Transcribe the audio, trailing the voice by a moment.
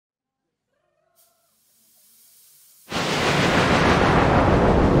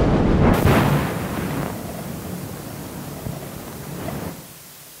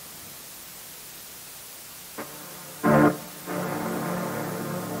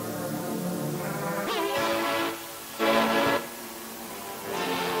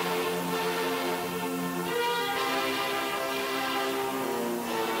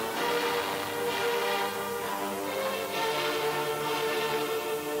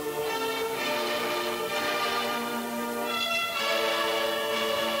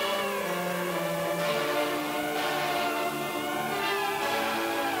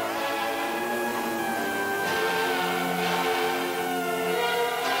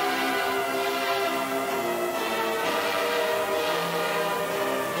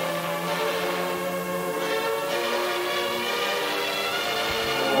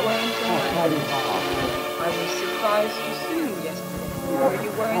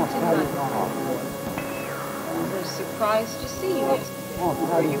London. I was surprised to see you yesterday,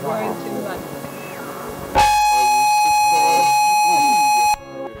 for you weren't in London.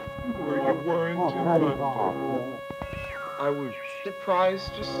 I was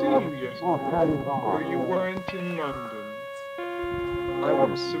surprised to see you yesterday, for you weren't in London. I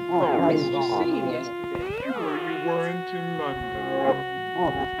was surprised to see you yesterday, for you weren't in London.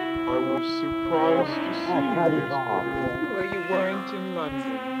 I was surprised to see you yesterday, for you weren't in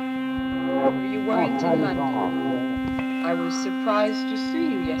London. For you weren't in London. I was surprised to see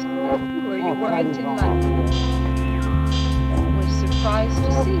you yesterday, for you weren't in London. I was surprised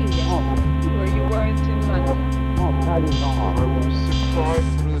to see you yesterday, for you weren't in London. I was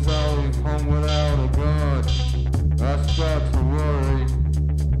surprised Without home without a gun, I start to worry.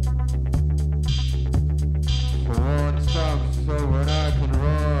 For once I'm so when I can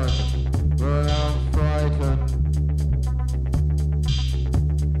run, but I'm frightened.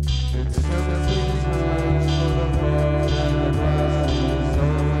 It's 17 times for the blood and the glasses, so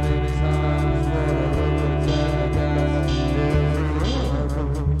many times for the liquids and the gas.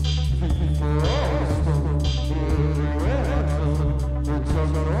 Everywhere, people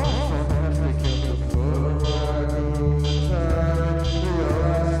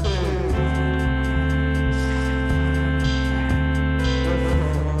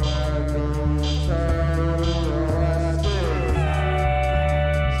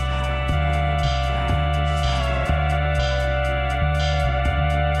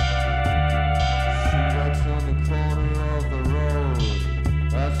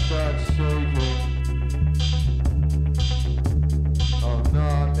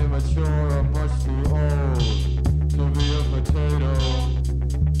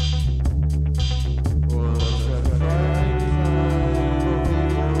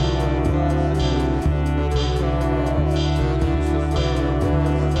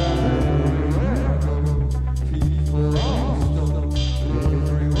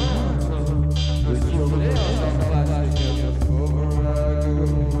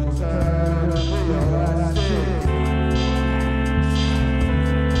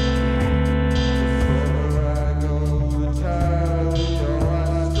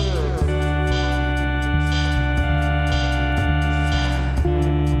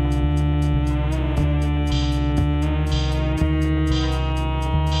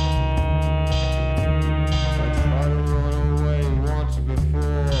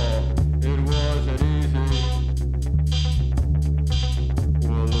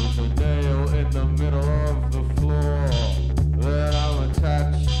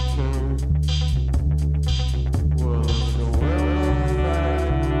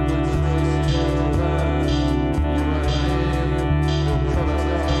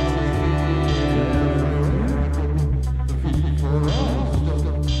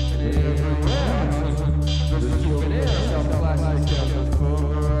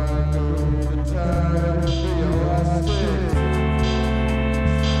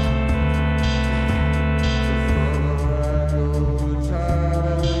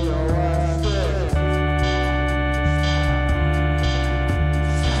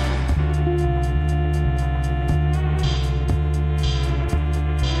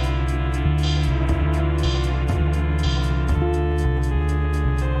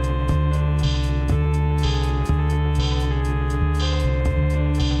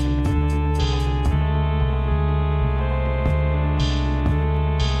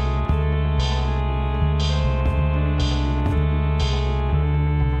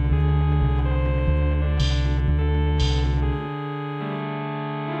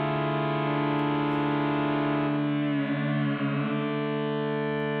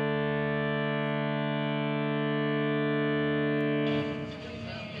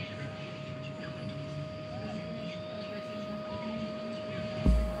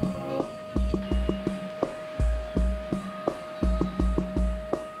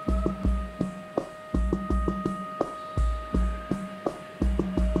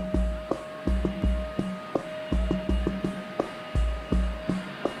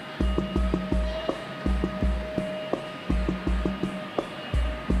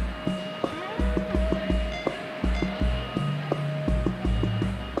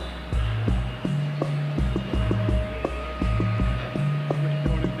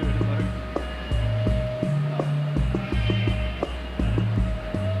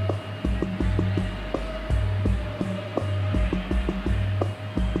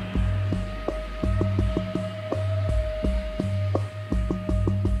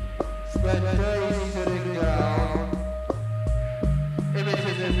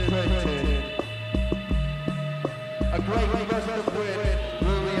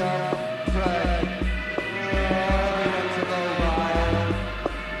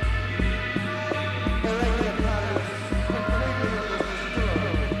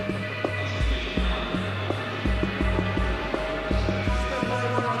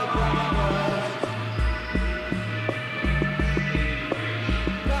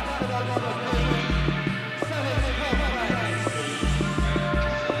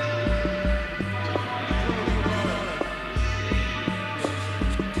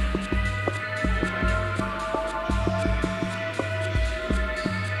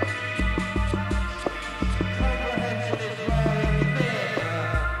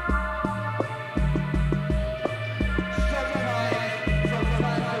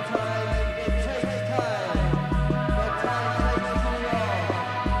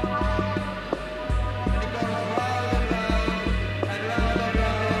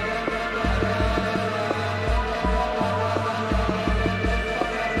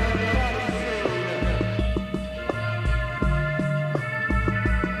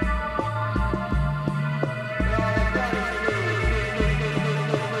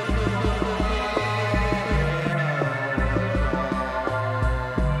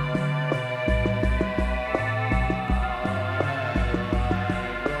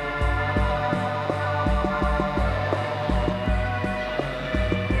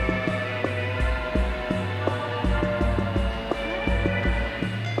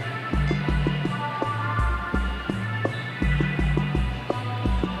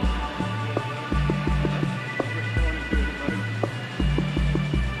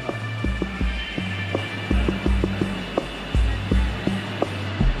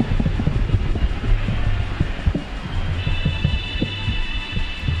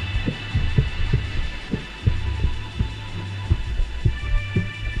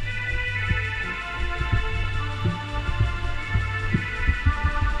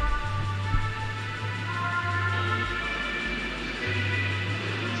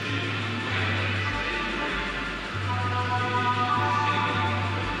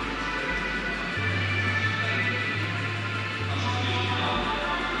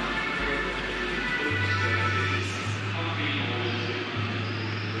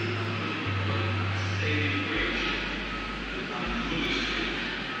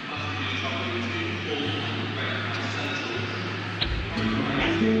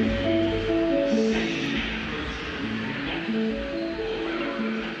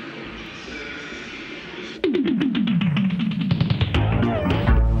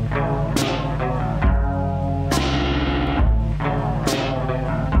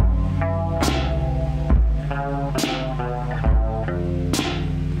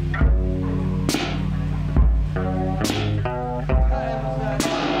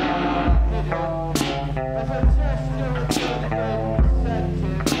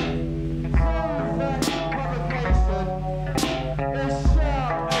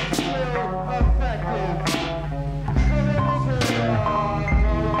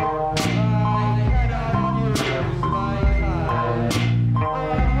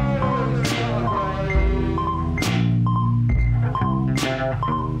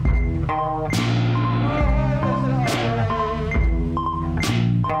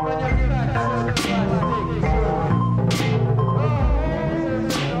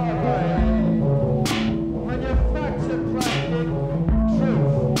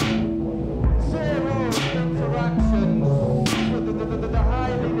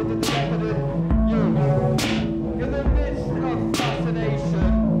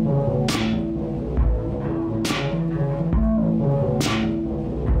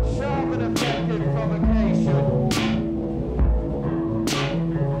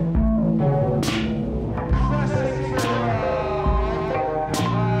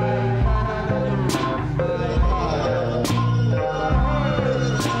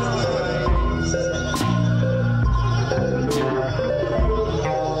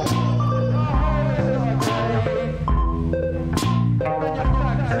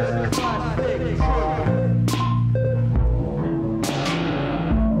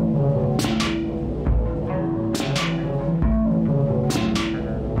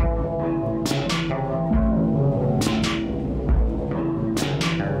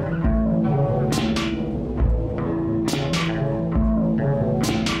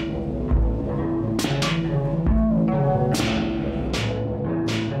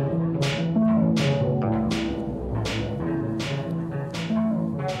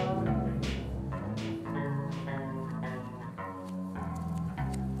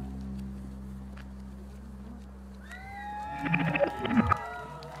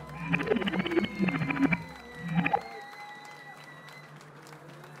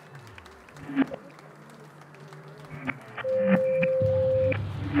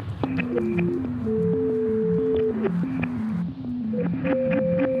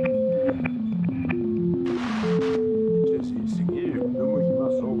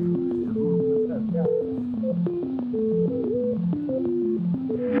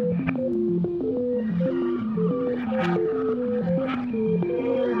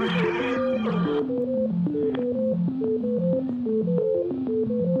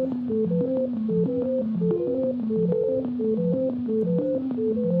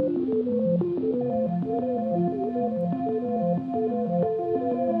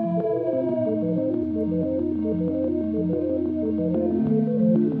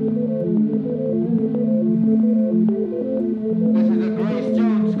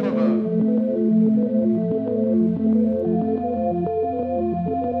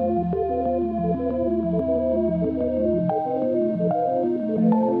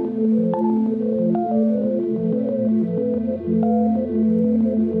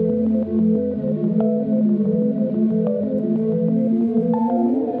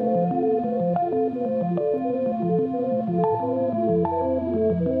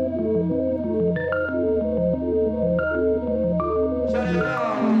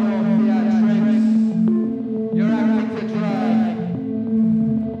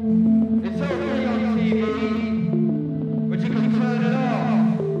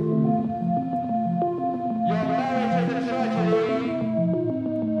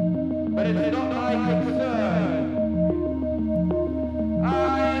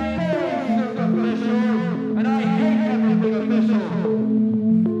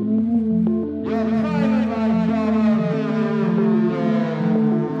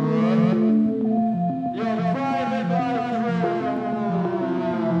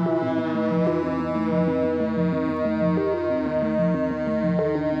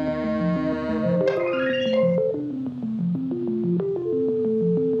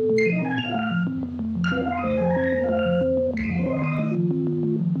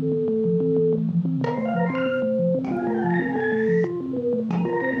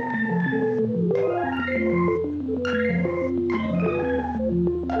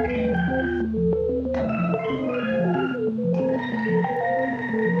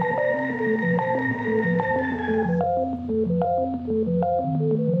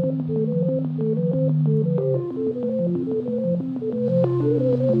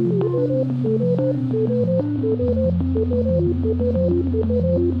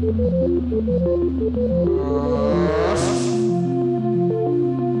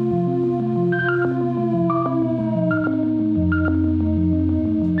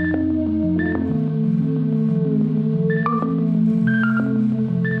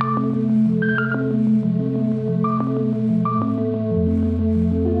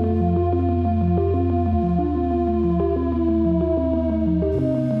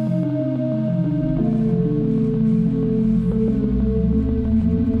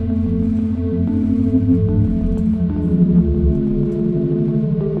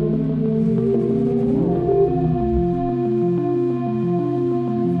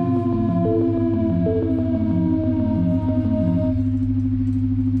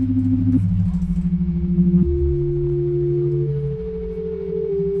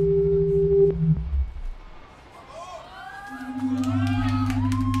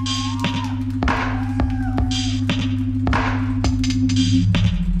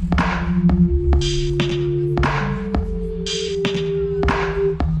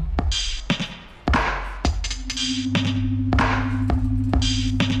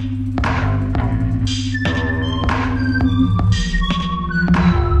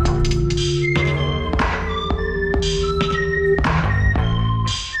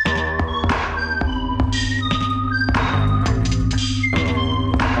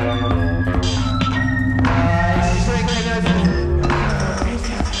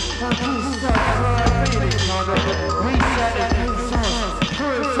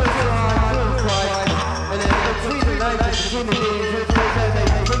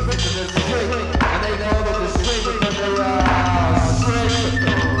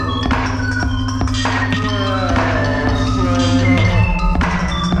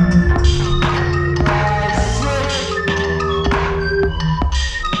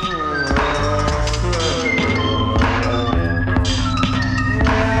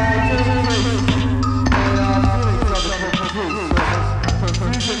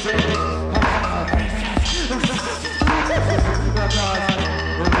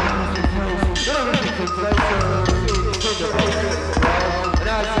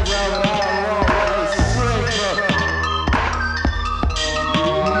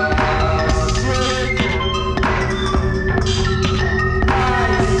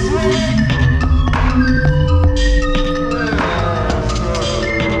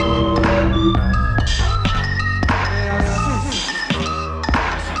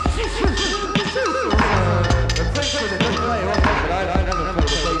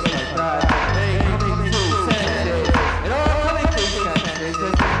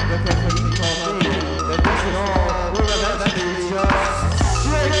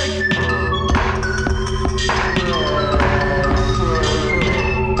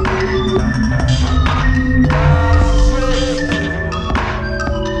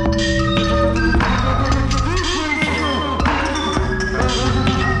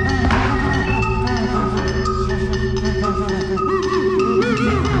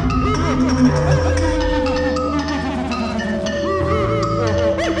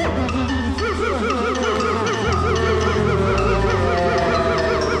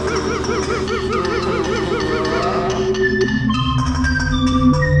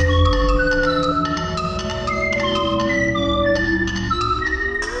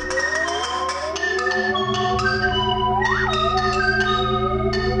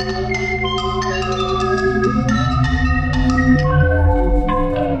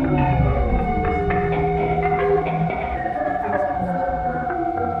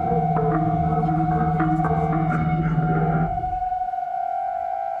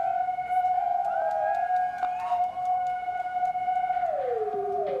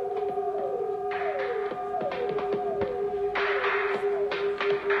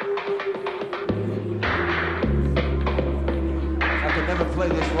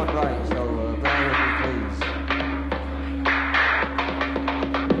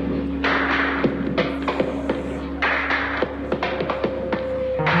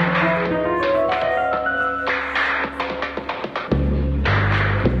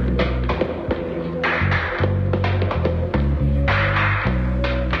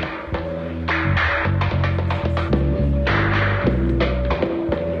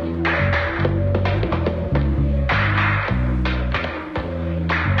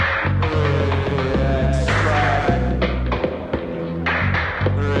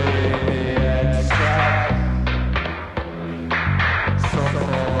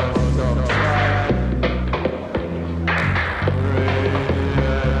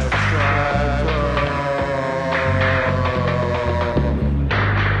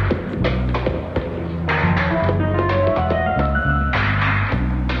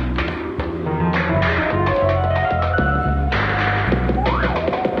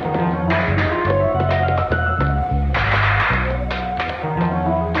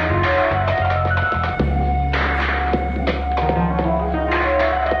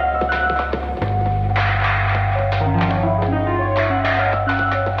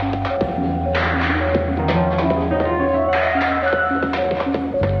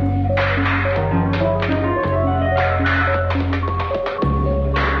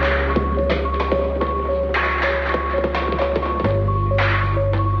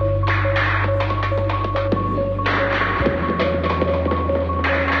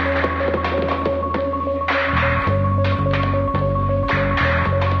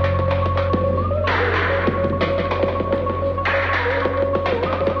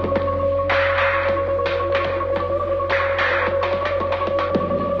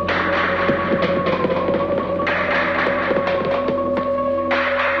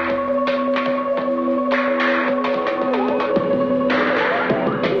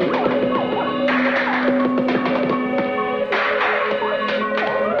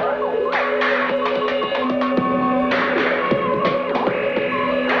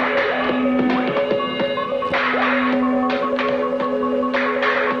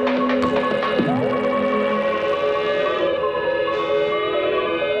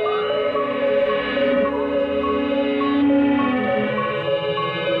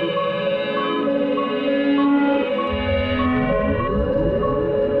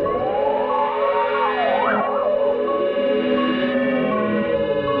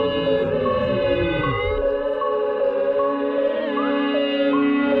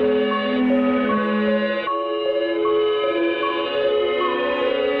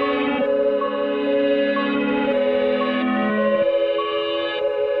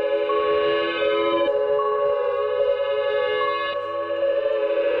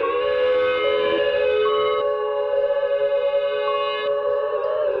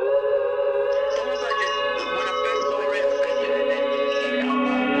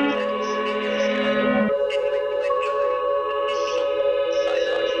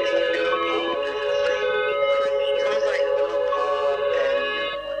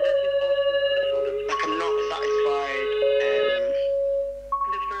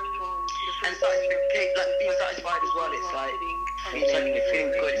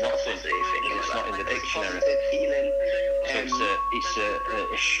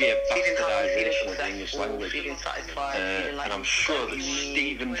a sheer bastardisation of the English language. And I'm sure that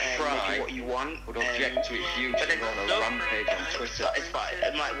Stephen Fry would object to its use and go on a rampage on Twitter.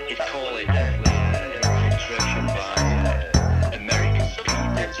 He'd call it infiltration by American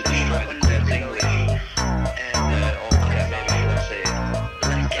people to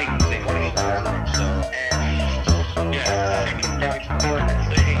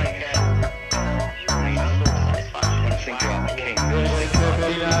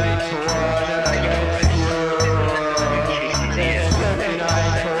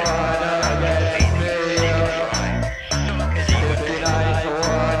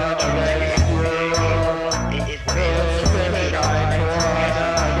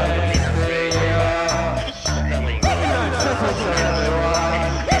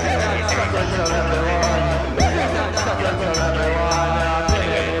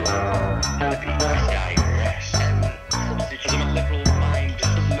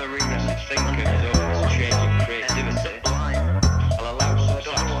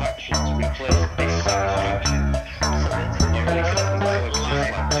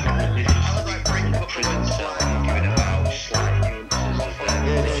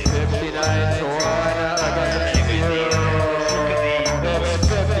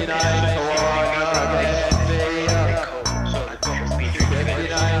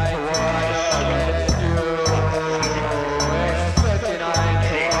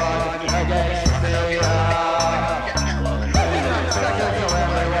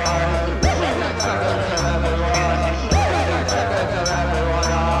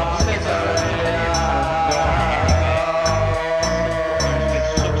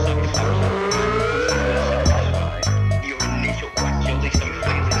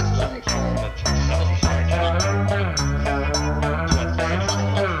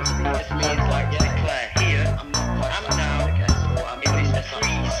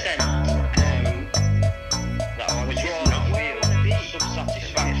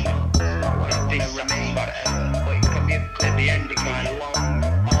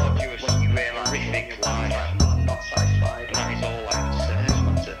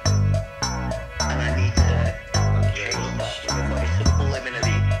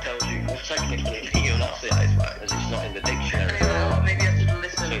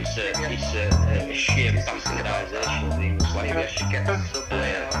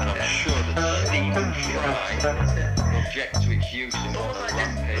right, object to its use and go on a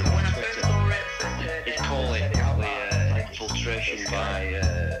rampage on Twitter. They call it probably infiltration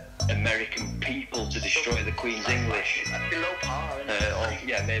by American people to destroy the Queen's English. Or,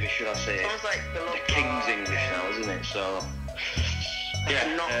 yeah, maybe should I say the King's English now, isn't it? So, yeah,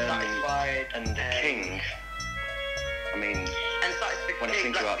 and the King, I mean, when I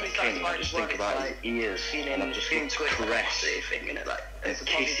think about the King, I just think about his ears, and I just want to caress and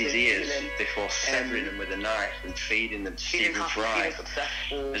kiss his ears before severing them with a knife and feeding them to Stephen Fry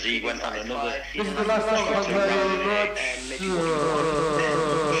as he went on another. This is the last song, thank you very much.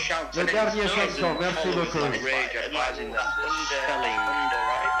 Le dernier chanson, merci beaucoup. Rage advising that spelling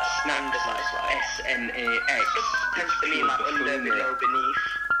snacks SNAX. Tends to mean like under, below, beneath,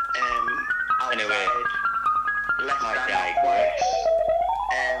 outside. Anyway, I digress.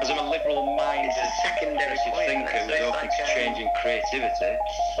 As I'm a liberal-minded, secondary thinker who's open to changing creativity.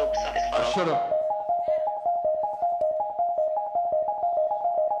 Shut up.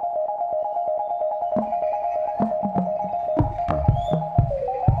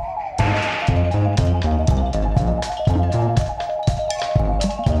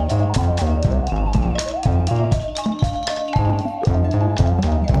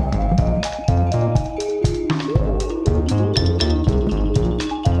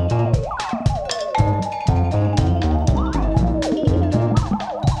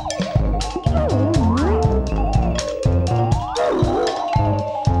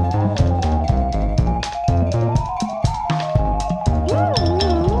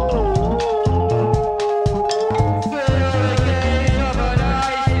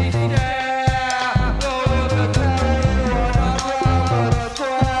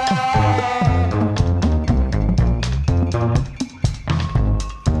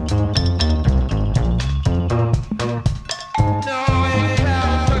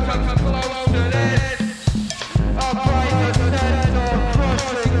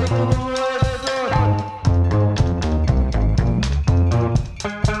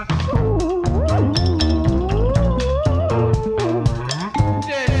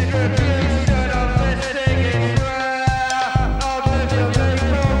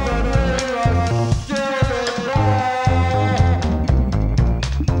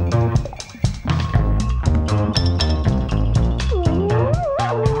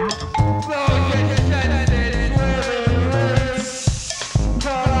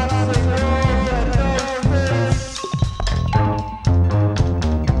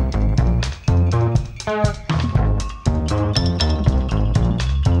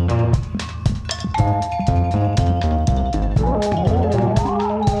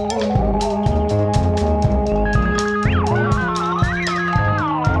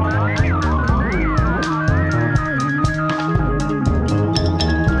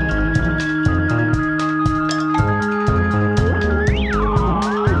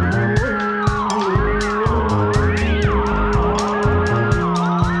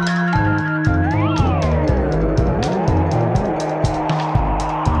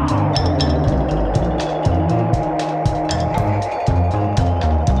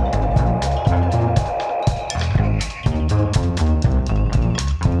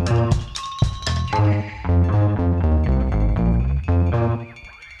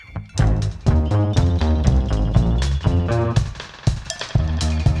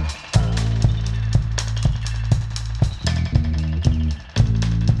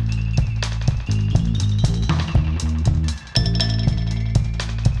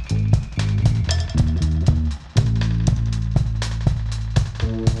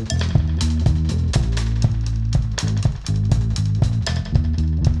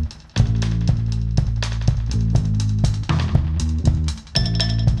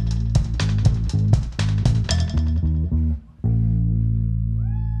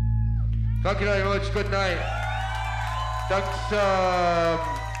 Thank you very much, good night. Thanks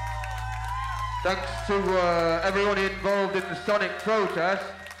to everyone involved in the Sonic protest.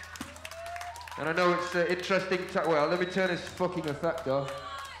 And I know it's interesting, well, let me turn this fucking effect off.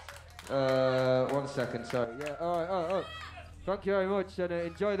 1 second, sorry. Yeah, alright. Thank you very much, and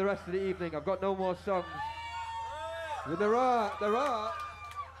enjoy the rest of the evening. I've got no more songs. But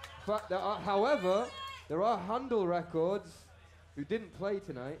however, there are Handel records who didn't play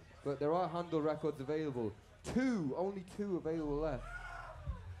tonight, but there are Handel records available. Only two available left.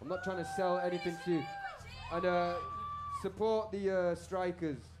 I'm not trying to sell anything to you. And support the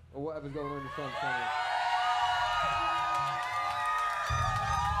strikers, or whatever's going on in the front channel.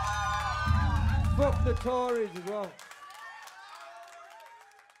 Fuck the Tories as well.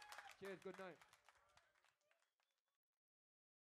 Cheers, good night.